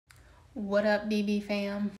What up, BB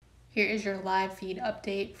fam? Here is your live feed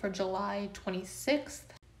update for July 26th.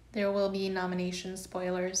 There will be nomination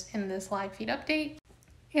spoilers in this live feed update.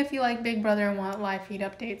 If you like Big Brother and want live feed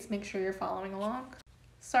updates, make sure you're following along.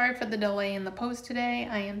 Sorry for the delay in the post today.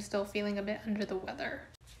 I am still feeling a bit under the weather.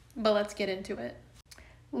 But let's get into it.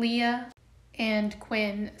 Leah and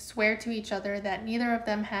Quinn swear to each other that neither of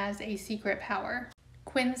them has a secret power.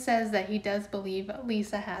 Quinn says that he does believe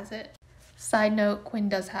Lisa has it. Side note, Quinn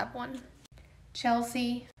does have one.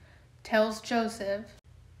 Chelsea tells Joseph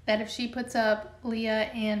that if she puts up Leah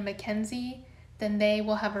and Mackenzie, then they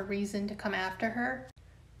will have a reason to come after her.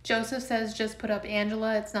 Joseph says just put up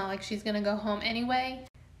Angela, it's not like she's gonna go home anyway,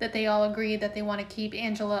 that they all agree that they want to keep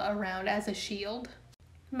Angela around as a shield.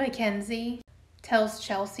 Mackenzie tells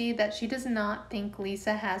Chelsea that she does not think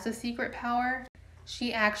Lisa has a secret power.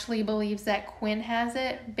 She actually believes that Quinn has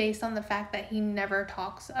it based on the fact that he never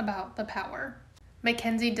talks about the power.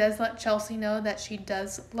 Mackenzie does let Chelsea know that she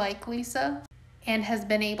does like Lisa and has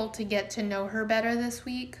been able to get to know her better this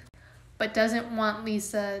week, but doesn't want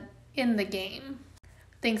Lisa in the game.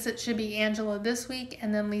 Thinks it should be Angela this week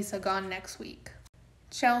and then Lisa gone next week.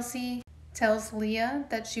 Chelsea tells Leah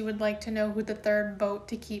that she would like to know who the third vote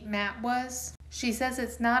to keep Matt was. She says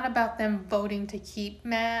it's not about them voting to keep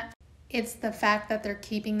Matt. It's the fact that they're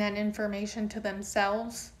keeping that information to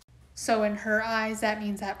themselves. So in her eyes, that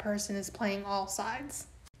means that person is playing all sides.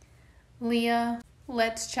 Leah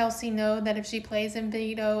lets Chelsea know that if she plays in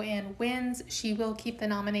veto and wins, she will keep the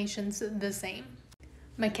nominations the same.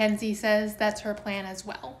 Mackenzie says that's her plan as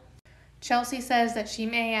well. Chelsea says that she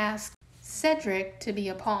may ask Cedric to be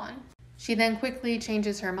a pawn. She then quickly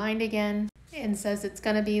changes her mind again and says it's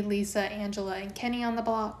going to be Lisa, Angela, and Kenny on the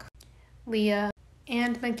block. Leah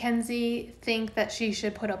and Mackenzie think that she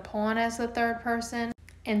should put a pawn as the third person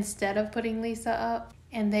instead of putting Lisa up,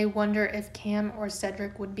 and they wonder if Cam or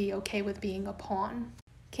Cedric would be okay with being a pawn.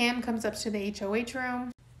 Cam comes up to the HOH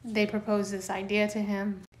room. They propose this idea to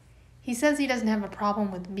him. He says he doesn't have a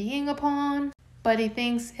problem with being a pawn, but he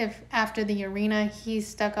thinks if after the arena he's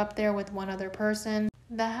stuck up there with one other person,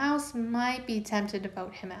 the house might be tempted to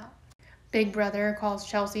vote him out. Big Brother calls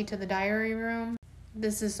Chelsea to the diary room.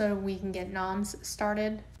 This is so we can get noms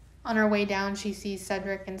started. On her way down, she sees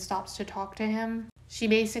Cedric and stops to talk to him. She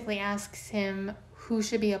basically asks him who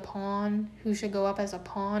should be a pawn, who should go up as a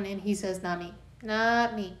pawn, and he says, not me.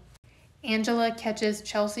 Not me. Angela catches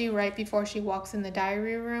Chelsea right before she walks in the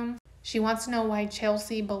diary room. She wants to know why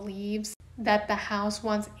Chelsea believes that the house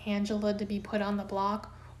wants Angela to be put on the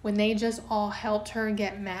block when they just all helped her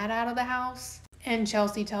get Matt out of the house. And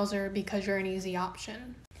Chelsea tells her because you're an easy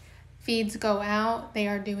option. Feeds go out. They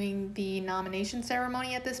are doing the nomination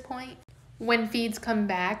ceremony at this point. When feeds come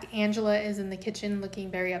back, Angela is in the kitchen looking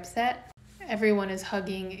very upset. Everyone is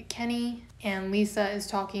hugging Kenny, and Lisa is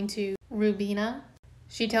talking to Rubina.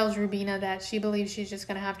 She tells Rubina that she believes she's just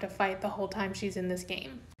going to have to fight the whole time she's in this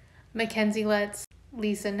game. Mackenzie lets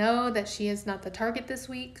Lisa know that she is not the target this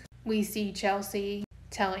week. We see Chelsea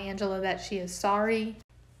tell Angela that she is sorry.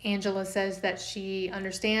 Angela says that she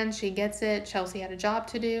understands, she gets it, Chelsea had a job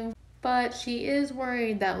to do. But she is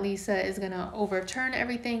worried that Lisa is going to overturn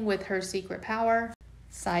everything with her secret power.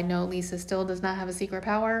 Side note, Lisa still does not have a secret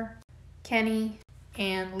power. Kenny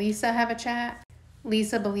and Lisa have a chat.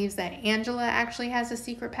 Lisa believes that Angela actually has a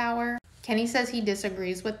secret power. Kenny says he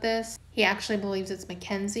disagrees with this. He actually believes it's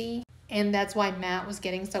Mackenzie, and that's why Matt was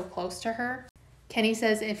getting so close to her. Kenny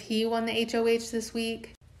says if he won the HOH this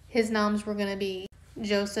week, his noms were going to be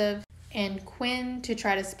Joseph and Quinn to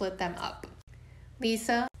try to split them up.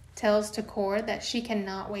 Lisa tells Takor that she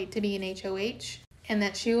cannot wait to be an HOH and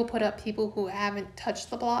that she will put up people who haven't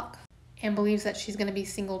touched the block and believes that she's going to be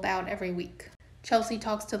singled out every week. Chelsea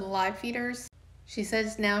talks to the live feeders. She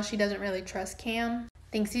says now she doesn't really trust Cam,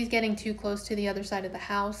 thinks he's getting too close to the other side of the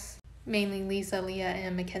house, mainly Lisa, Leah,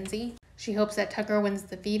 and Mackenzie. She hopes that Tucker wins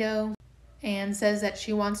the veto and says that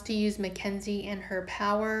she wants to use Mackenzie and her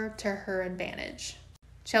power to her advantage.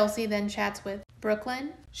 Chelsea then chats with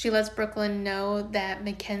Brooklyn. She lets Brooklyn know that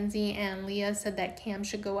Mackenzie and Leah said that Cam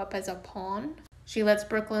should go up as a pawn. She lets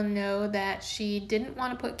Brooklyn know that she didn't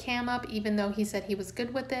want to put Cam up even though he said he was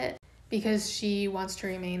good with it because she wants to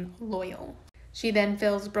remain loyal. She then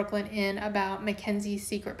fills Brooklyn in about Mackenzie's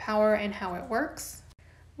secret power and how it works.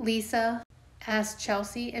 Lisa asks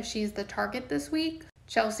Chelsea if she's the target this week.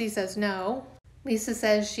 Chelsea says no. Lisa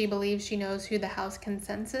says she believes she knows who the house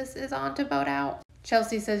consensus is on to vote out.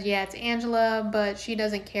 Chelsea says yeah, it's Angela, but she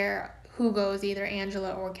doesn't care who goes, either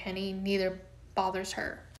Angela or Kenny. Neither bothers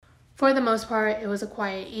her. For the most part, it was a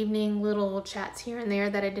quiet evening, little chats here and there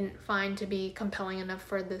that I didn't find to be compelling enough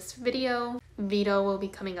for this video. Veto will be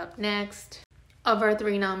coming up next. Of our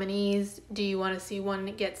 3 nominees, do you want to see one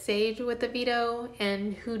get saved with a veto?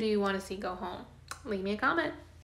 And who do you want to see go home? Leave me a comment.